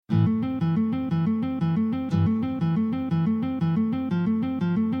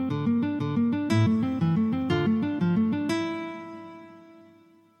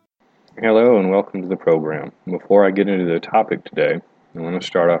Hello and welcome to the program. Before I get into the topic today, I want to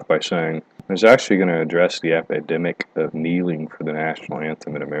start off by saying I was actually going to address the epidemic of kneeling for the national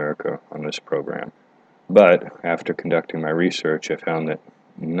anthem in America on this program. But after conducting my research, I found that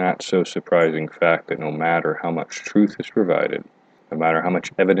not so surprising fact that no matter how much truth is provided, no matter how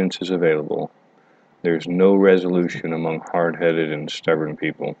much evidence is available, there's no resolution among hard-headed and stubborn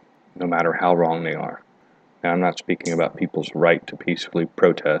people, no matter how wrong they are. Now, I'm not speaking about people's right to peacefully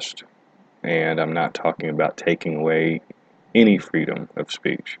protest, and I'm not talking about taking away any freedom of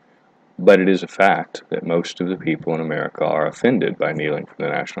speech. But it is a fact that most of the people in America are offended by kneeling for the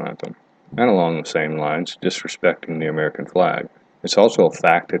national anthem, and along the same lines, disrespecting the American flag. It's also a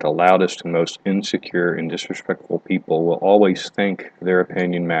fact that the loudest and most insecure and disrespectful people will always think their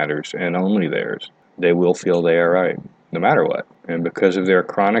opinion matters, and only theirs. They will feel they are right, no matter what, and because of their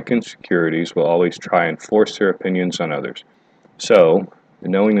chronic insecurities will always try and force their opinions on others. So,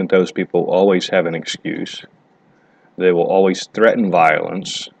 knowing that those people always have an excuse, they will always threaten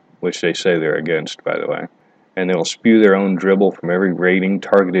violence, which they say they're against, by the way, and they will spew their own dribble from every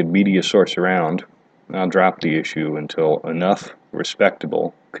targeted media source around. I'll drop the issue until enough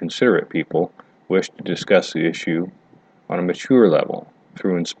respectable, considerate people wish to discuss the issue on a mature level,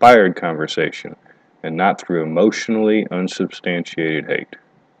 through inspired conversation, and not through emotionally unsubstantiated hate.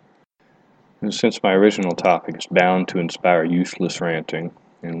 And since my original topic is bound to inspire useless ranting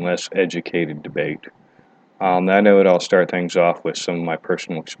and less educated debate, on that note, I'll start things off with some of my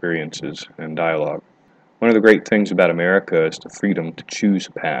personal experiences and dialogue. One of the great things about America is the freedom to choose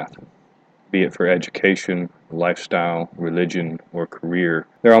a path, be it for education, lifestyle, religion, or career.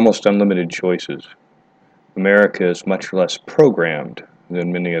 There are almost unlimited choices. America is much less programmed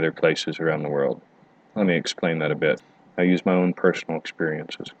than many other places around the world. Let me explain that a bit. I use my own personal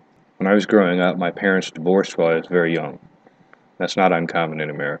experiences. When I was growing up, my parents divorced while I was very young. That's not uncommon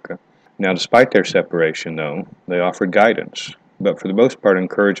in America. Now, despite their separation, though, they offered guidance, but for the most part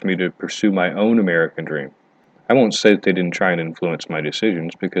encouraged me to pursue my own American dream. I won't say that they didn't try and influence my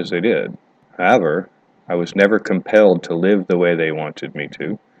decisions, because they did. However, I was never compelled to live the way they wanted me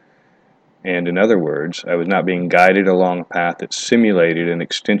to. And in other words, I was not being guided along a path that simulated an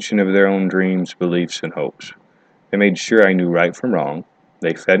extension of their own dreams, beliefs, and hopes. They made sure I knew right from wrong.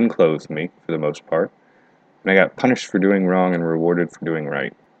 They fed and clothed me, for the most part, and I got punished for doing wrong and rewarded for doing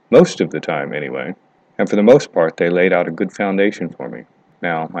right. Most of the time, anyway. And for the most part, they laid out a good foundation for me.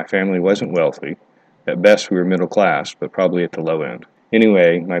 Now, my family wasn't wealthy. At best, we were middle class, but probably at the low end.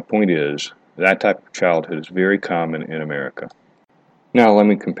 Anyway, my point is, that type of childhood is very common in America. Now, let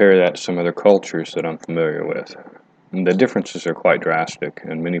me compare that to some other cultures that I'm familiar with. The differences are quite drastic,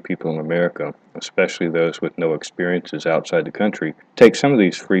 and many people in America, especially those with no experiences outside the country, take some of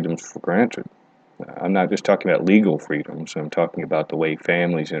these freedoms for granted. I'm not just talking about legal freedoms, I'm talking about the way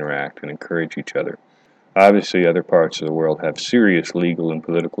families interact and encourage each other. Obviously, other parts of the world have serious legal and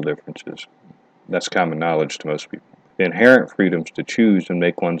political differences. That's common knowledge to most people. The inherent freedoms to choose and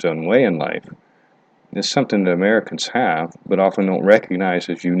make one's own way in life is something that Americans have, but often don't recognize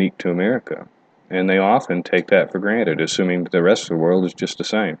as unique to America. And they often take that for granted, assuming that the rest of the world is just the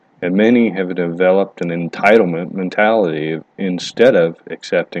same. And many have developed an entitlement mentality instead of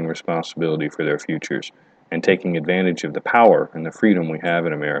accepting responsibility for their futures and taking advantage of the power and the freedom we have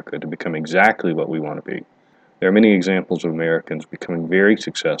in America to become exactly what we want to be. There are many examples of Americans becoming very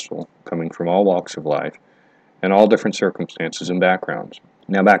successful, coming from all walks of life, and all different circumstances and backgrounds.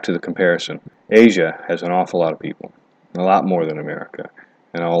 Now back to the comparison. Asia has an awful lot of people, a lot more than America.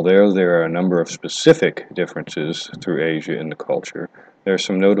 And although there are a number of specific differences through Asia in the culture, there are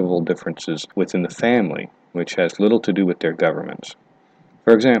some notable differences within the family, which has little to do with their governments.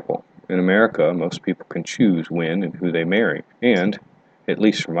 For example, in America, most people can choose when and who they marry, and, at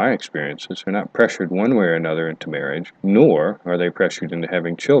least from my experiences, are not pressured one way or another into marriage, nor are they pressured into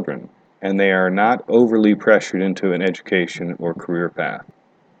having children, and they are not overly pressured into an education or career path.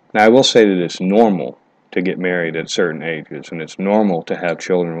 Now, I will say that it's normal to get married at certain ages, and it's normal to have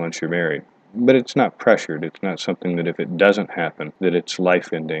children once you're married. But it's not pressured. It's not something that if it doesn't happen, that it's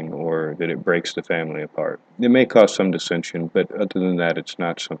life-ending or that it breaks the family apart. It may cause some dissension, but other than that, it's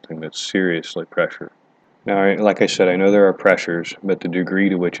not something that's seriously pressured. Now, like I said, I know there are pressures, but the degree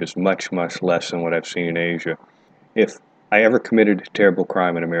to which is much, much less than what I've seen in Asia. If I ever committed a terrible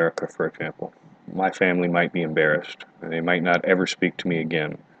crime in America, for example, my family might be embarrassed. They might not ever speak to me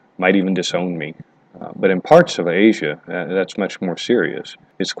again, might even disown me. But in parts of Asia, that's much more serious.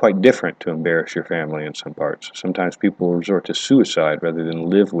 It's quite different to embarrass your family in some parts. Sometimes people resort to suicide rather than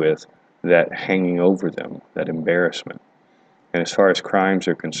live with that hanging over them, that embarrassment. And as far as crimes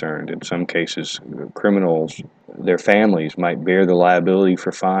are concerned, in some cases, criminals, their families might bear the liability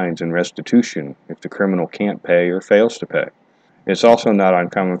for fines and restitution if the criminal can't pay or fails to pay. It's also not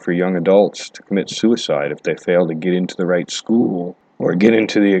uncommon for young adults to commit suicide if they fail to get into the right school, or get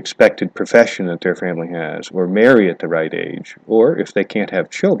into the expected profession that their family has, or marry at the right age, or if they can't have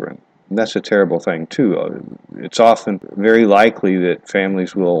children. And that's a terrible thing, too. It's often very likely that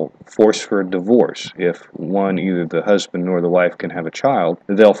families will force for a divorce. If one, either the husband or the wife, can have a child,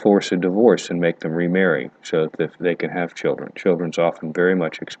 they'll force a divorce and make them remarry so that they can have children. Children's often very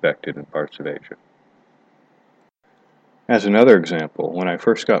much expected in parts of Asia. As another example, when I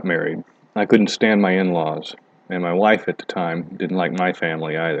first got married, I couldn't stand my in-laws, and my wife at the time didn't like my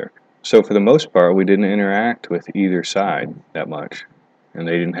family either. So for the most part, we didn't interact with either side that much, and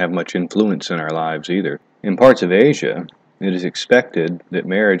they didn't have much influence in our lives either. In parts of Asia, it is expected that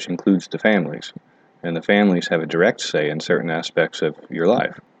marriage includes the families, and the families have a direct say in certain aspects of your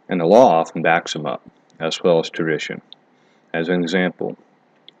life, and the law often backs them up, as well as tradition. As an example,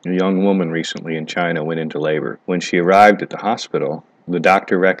 a young woman recently in China went into labor. When she arrived at the hospital, the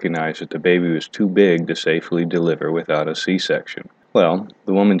doctor recognized that the baby was too big to safely deliver without a C-section. Well,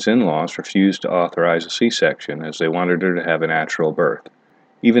 the woman's in-laws refused to authorize a C-section as they wanted her to have a natural birth.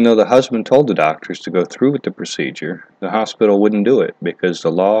 Even though the husband told the doctors to go through with the procedure, the hospital wouldn't do it because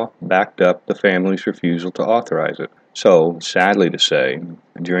the law backed up the family's refusal to authorize it. So, sadly to say,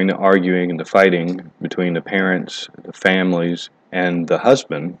 during the arguing and the fighting between the parents, the families, and the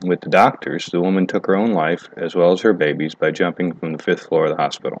husband with the doctors, the woman took her own life as well as her baby's by jumping from the 5th floor of the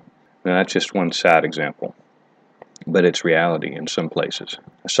hospital. Now, that's just one sad example, but it's reality in some places.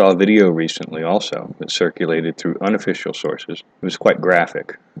 I saw a video recently also that circulated through unofficial sources. It was quite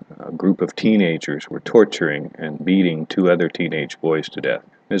graphic. A group of teenagers were torturing and beating 2 other teenage boys to death.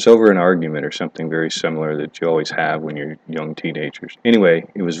 It was over an argument or something very similar that you always have when you're young teenagers. Anyway,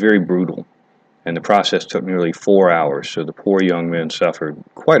 it was very brutal, and the process took nearly 4 hours, so the poor young men suffered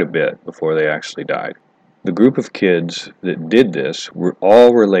quite a bit before they actually died. The group of kids that did this were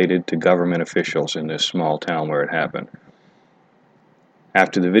all related to government officials in this small town where it happened.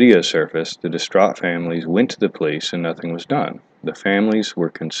 After the video surfaced, the distraught families went to the police and nothing was done. The families were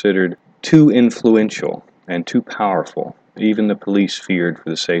considered too influential and too powerful. Even the police feared for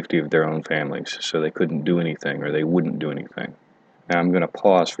the safety of their own families, so they couldn't do anything, or they wouldn't do anything. Now I'm going to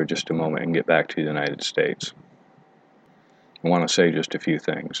pause for just a moment and get back to the United States. I want to say just a few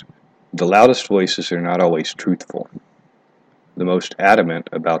things. The loudest voices are not always truthful. The most adamant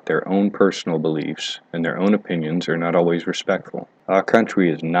about their own personal beliefs and their own opinions are not always respectful. Our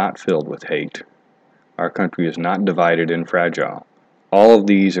country is not filled with hate. Our country is not divided and fragile. All of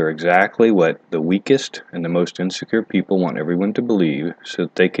these are exactly what the weakest and the most insecure people want everyone to believe so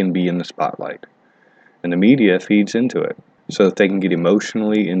that they can be in the spotlight. And the media feeds into it so that they can get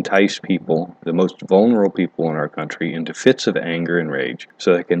emotionally entice people, the most vulnerable people in our country, into fits of anger and rage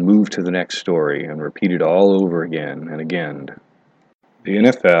so they can move to the next story and repeat it all over again and again. The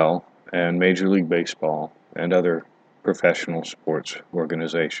NFL and Major League Baseball and other professional sports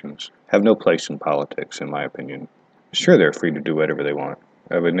organizations have no place in politics, in my opinion. Sure, they're free to do whatever they want.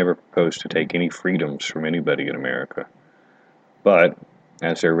 I would never propose to take any freedoms from anybody in America. But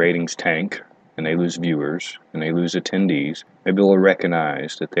as their ratings tank, and they lose viewers, and they lose attendees, maybe they'll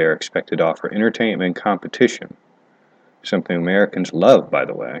recognize that they are expected to offer entertainment and competition, something Americans love, by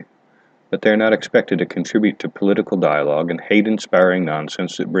the way, but they're not expected to contribute to political dialogue and hate-inspiring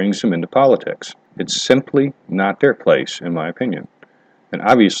nonsense that brings them into politics. It's simply not their place, in my opinion, and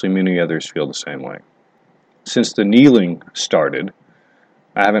obviously many others feel the same way. Since the kneeling started,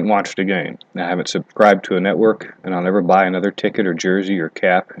 I haven't watched a game. I haven't subscribed to a network, and I'll never buy another ticket or jersey or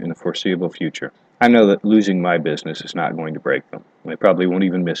cap in the foreseeable future. I know that losing my business is not going to break them. They probably won't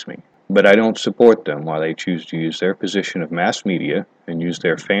even miss me. But I don't support them while they choose to use their position of mass media and use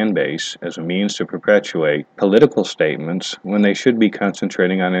their fan base as a means to perpetuate political statements when they should be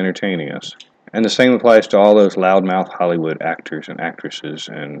concentrating on entertaining us. And the same applies to all those loudmouth Hollywood actors and actresses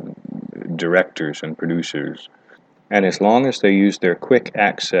and directors and producers. And as long as they use their quick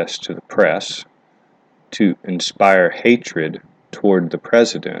access to the press to inspire hatred toward the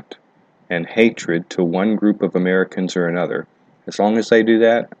president and hatred to one group of Americans or another, as long as they do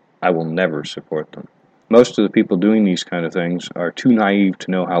that, I will never support them. Most of the people doing these kind of things are too naive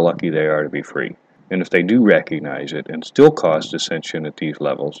to know how lucky they are to be free. And if they do recognize it and still cause dissension at these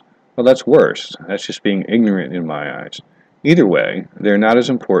levels, well, that's worse. That's just being ignorant in my eyes. Either way, they're not as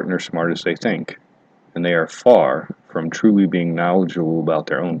important or smart as they think, and they are far from truly being knowledgeable about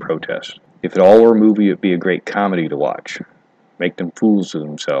their own protest. If it all were a movie, it'd be a great comedy to watch, make them fools of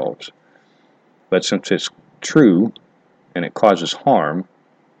themselves. But since it's true, and it causes harm,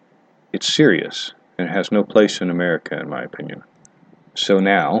 it's serious, and it has no place in America, in my opinion. So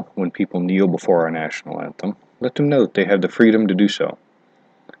now, when people kneel before our national anthem, let them know that they have the freedom to do so.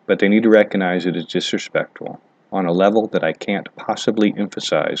 But they need to recognize it is disrespectful, on a level that I can't possibly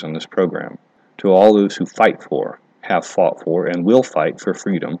emphasize on this program, to all those who fight for, have fought for, and will fight for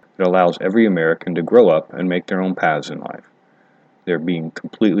freedom that allows every American to grow up and make their own paths in life. They're being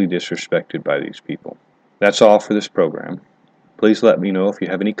completely disrespected by these people. That's all for this program. Please let me know if you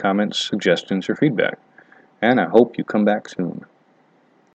have any comments, suggestions, or feedback, and I hope you come back soon.